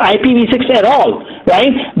more IPv6 at all,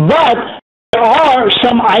 right? But there are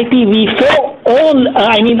some IPv6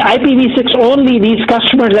 only, these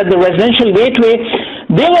customers at the residential gateway,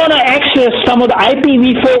 they want to access some of the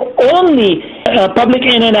IPv4 only public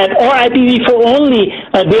internet or IPv4 only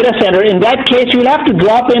data center. In that case, you'll have to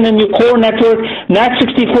drop in your core network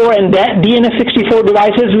NAT64 and DNS64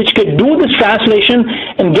 devices, which could do this translation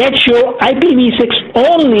and get your IPv6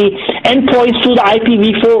 only endpoints to the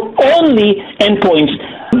IPv4 only endpoints.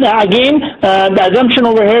 Again, the assumption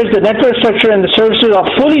over here is the network structure and the services are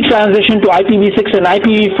fully transitioned to IPv6 and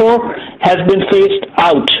IPv4 has been phased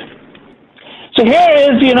out. So here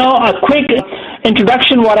is, a quick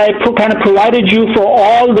introduction what I kind of provided you for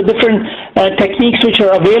all the different techniques which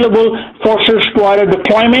are available for service provider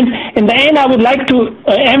deployment. In the end, I would like to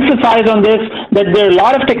emphasize on this that there are a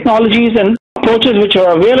lot of technologies and approaches which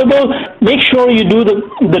are available. Make sure you do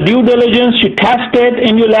the due diligence, you test it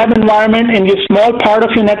in your lab environment, in your small part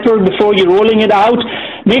of your network before you're rolling it out.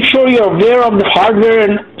 Make sure you're aware of the hardware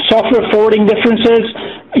and software forwarding differences.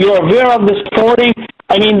 You're aware of this forwarding.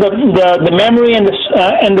 The memory and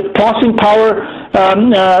the processing power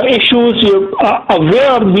issues. You're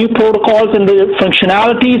aware of new protocols and the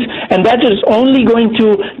functionalities, and that is only going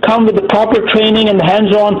to come with the proper training and the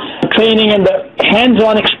hands-on training and the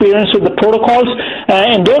hands-on experience with the protocols.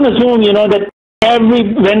 And don't assume, that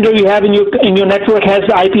every vendor you have in your network has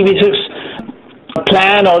the IPv6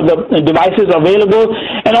 plan or the devices available.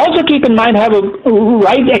 And also keep in mind, have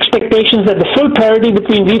right expectations that the full parity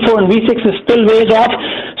between V4 and V6 is still ways off.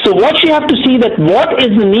 So what you have to see that what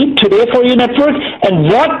is the need today for your network and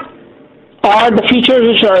what are the features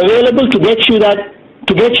which are available to get you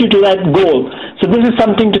to that goal. So this is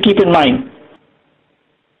something to keep in mind.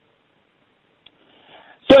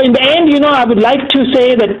 So in the end, I would like to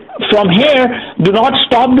say that from here, do not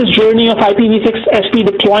stop this journey of IPv6 SP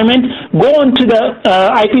deployment. Go into the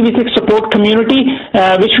IPv6 support community,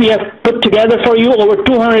 which we have put together for you. Over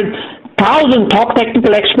 200,000 top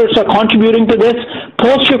technical experts are contributing to this.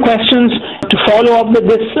 Post your questions to follow up with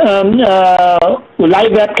this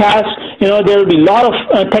live webcast. There will be a lot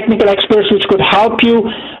of technical experts which could help you,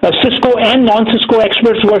 Cisco and non-Cisco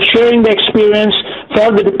experts who are sharing the experience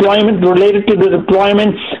for the deployment, related to the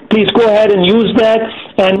deployment. Please go ahead and use that.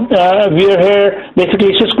 And we are here,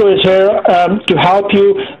 basically Cisco is here to help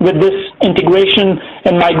you with this integration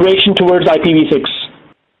and migration towards IPv6.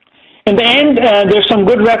 In the end, there's some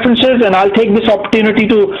good references, and I'll take this opportunity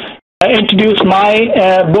to introduce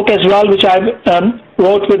my book as well, which I've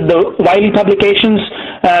wrote with the Wiley Publications,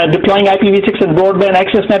 Deploying IPv6 and Broadband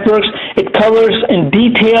Access Networks. It covers in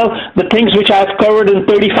detail the things which I've covered in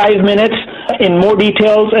 35 minutes in more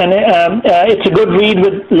details, and it's a good read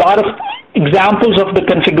with a lot of examples of the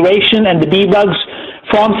configuration and the debugs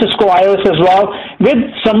from Cisco iOS as well, with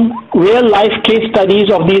some real-life case studies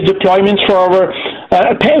of these deployments for our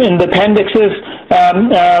in the appendixes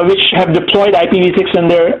which have deployed IPv6 in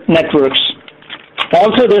their networks.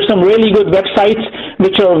 Also, there's some really good websites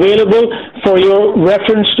which are available for your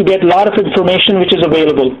reference to get a lot of information which is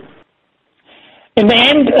available. In the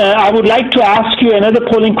end, I would like to ask you another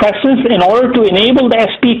polling question. In order to enable the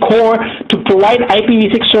SP core to provide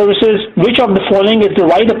IPv6 services, which of the following is the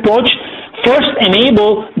right approach? First,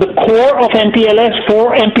 enable the core of MPLS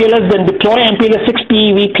for MPLS, then deploy MPLS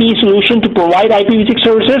 6PEVP solution to provide IPv6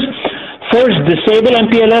 services. First, disable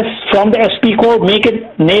MPLS from the SP core, make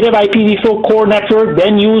it native IPv4 core network,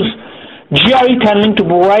 then use GRE tunneling to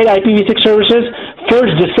provide IPv6 services.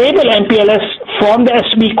 First, disable MPLS from the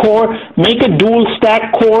SB core, make a dual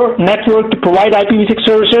stack core network to provide IPv6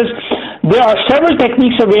 services. There are several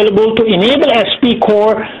techniques available to enable SB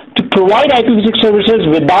core to provide IPv6 services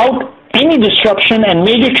without any disruption and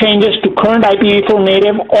major changes to current IPv4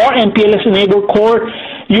 native or MPLS enabled core.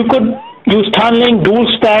 You could use tunneling, dual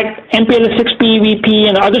stack, MPLS 6 PEVP,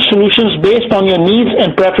 and other solutions based on your needs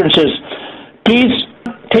and preferences. Please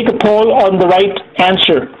take a poll on the right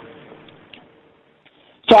answer.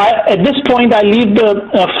 So at this point, I leave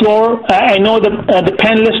the floor. I know that the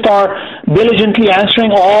panelists are diligently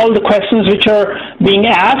answering all the questions which are being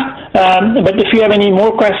asked, but if you have any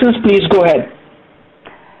more questions, please go ahead.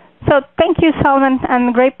 So thank you, Salman,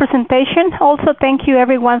 and great presentation. Also, thank you,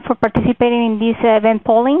 everyone, for participating in this event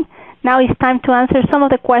polling. Now it's time to answer some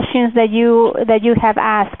of the questions that you have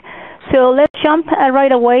asked. So let's jump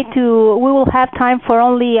right away to, we will have time for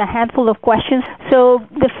only a handful of questions. So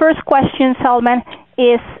the first question, Salman,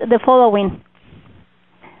 is the following.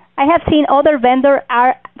 I have seen other vendors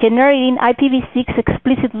are generating IPv6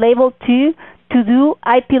 explicit label to do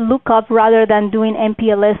IP lookup rather than doing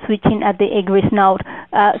MPLS switching at the egress node.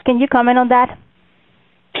 Can you comment on that?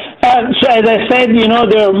 So as I said,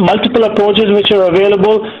 there are multiple approaches which are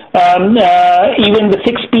available. Even the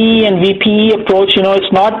 6PE and VPE approach,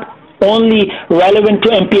 it's not only relevant to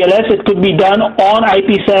MPLS. It could be done on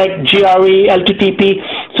IPsec, GRE, L2TP.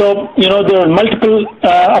 So, there are multiple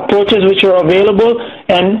approaches which are available,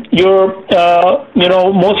 and you're,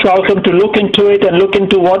 most welcome to look into it and look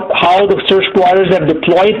into how the service providers have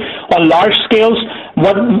deployed on large scales.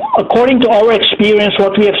 According to our experience,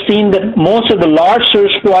 what we have seen that most of the large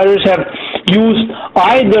service providers have used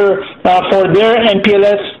either for their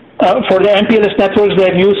MPLS for the MPLS networks, they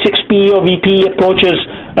have used 6PE or VPE approaches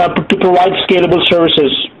to provide scalable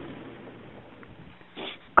services.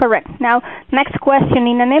 Correct. Now, next question.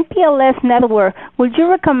 In an MPLS network, would you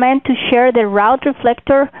recommend to share the route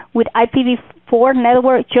reflector with IPv4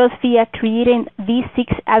 network just via creating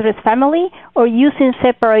V6 address family, or using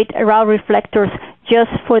separate route reflectors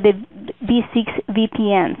just for the V6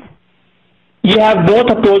 VPNs? You have both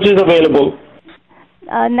approaches available.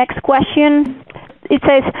 Next question. It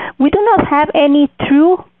says, we do not have any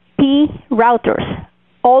true P routers.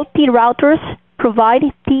 All P routers provide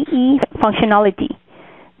PE functionality.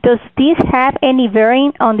 Does this have any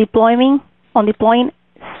bearing on deploying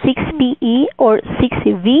 6PE or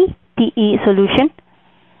 6VPE solution?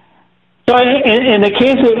 So in the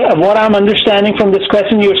case of what I'm understanding from this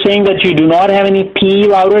question, you're saying that you do not have any PE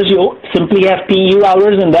routers, you simply have PE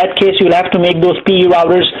routers. In that case, you'll have to make those PE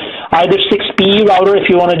routers either 6PE router if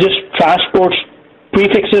you want to just transport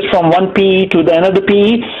prefixes from one PE to the another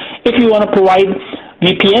PE. If you want to provide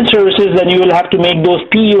VPN services, then you will have to make those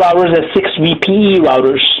PE routers as 6VPE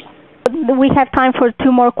routers. We have time for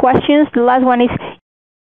two more questions. The last one is,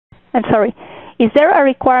 is there a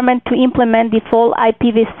requirement to implement default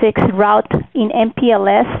IPv6 route in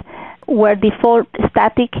MPLS where default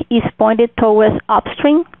static is pointed towards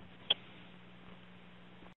upstream?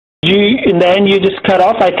 In the end, you just cut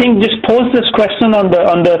off. I think just pose this question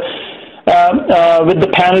with the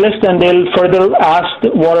panelists, and they'll further ask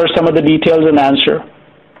what are some of the details and answer.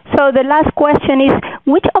 So the last question is,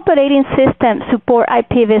 which operating system support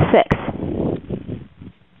IPv6?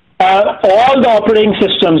 All the operating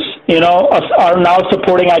systems, are now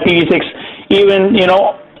supporting IPv6. Even,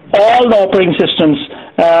 all the operating systems,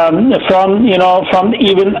 from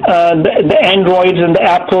even the Androids and the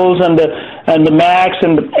Apples and the Macs,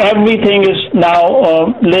 and everything is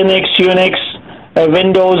now Linux, Unix,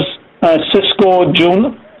 Windows, Cisco,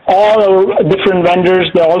 June, all our different vendors,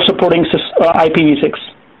 they're all supporting IPv6.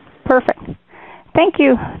 Perfect. Thank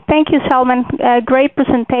you. Thank you, Salman. Great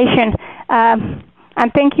presentation.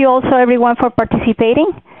 And thank you also, everyone, for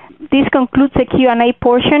participating. This concludes the Q&A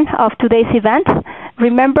portion of today's event.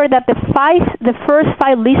 Remember that the first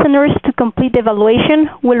 5 listeners to complete the evaluation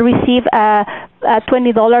will receive a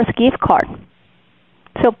 $20 gift card.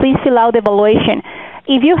 So please fill out the evaluation.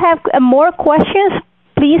 If you have more questions,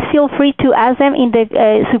 please feel free to ask them in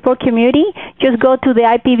the support community. Just go to the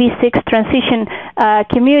IPv6 transition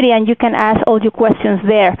community and you can ask all your questions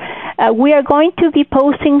there. We are going to be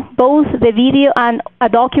posting both the video and a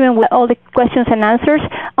document with all the questions and answers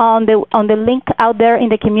on the link out there in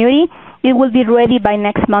the community. It will be ready by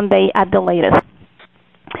next Monday at the latest.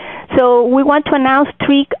 So we want to announce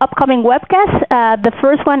 3 upcoming webcasts. The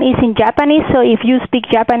first one is in Japanese, so if you speak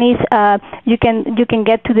Japanese, you can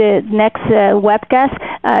get to the next webcast.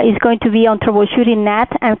 It's going to be on troubleshooting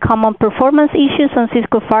NAT and common performance issues on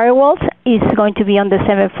Cisco firewalls. It's going to be on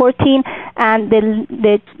December 14, and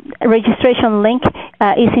the registration link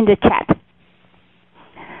is in the chat.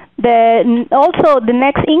 Also, the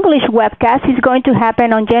next English webcast is going to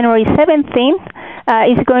happen on January 17th.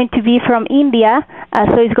 It's going to be from India,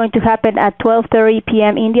 so it's going to happen at 12:30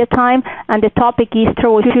 p.m. India time, and the topic is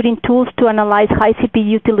troubleshooting tools to analyze high CPU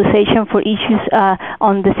utilization for issues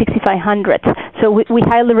on the 6500s. So we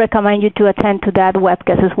highly recommend you to attend to that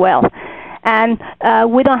webcast as well. And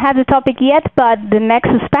we don't have the topic yet, but the next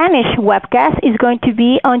Spanish webcast is going to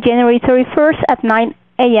be on January 31st at 9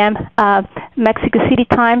 a.m. Mexico City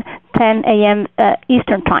time, 10 a.m.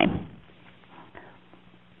 Eastern time.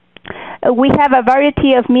 We have a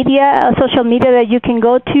variety of media, social media that you can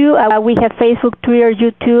go to. We have Facebook, Twitter,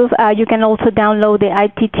 YouTube. You can also download the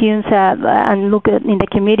iTunes and look in the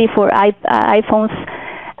community for iPhones.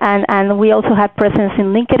 And we also have presence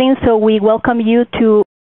in LinkedIn, so we welcome you to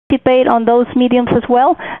participate on those mediums as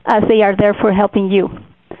well, as they are there for helping you.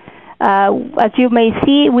 As you may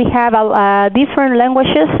see, we have different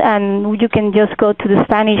languages, and you can just go to the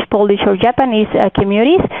Spanish, Polish, or Japanese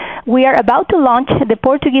communities. We are about to launch the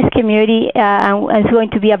Portuguese community, and it's going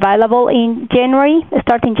to be available in January,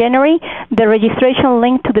 starting January. The registration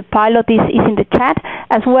link to the pilot is in the chat,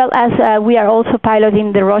 as well as we are also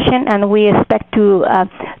piloting the Russian, and we expect to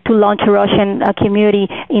launch a Russian community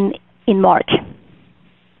in March.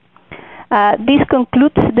 This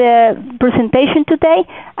concludes the presentation today.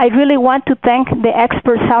 I really want to thank the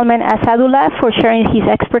expert Salman Asadullah for sharing his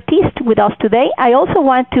expertise with us today. I also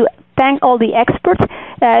want to thank all the experts,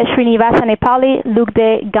 Srinivasa Nepali, Luke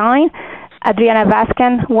De Gain, Adriana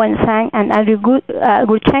Vascan, Wen Sang, and Andrew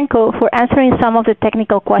Gurchenko for answering some of the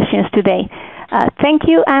technical questions today. Thank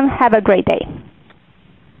you and have a great day.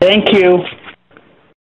 Thank you.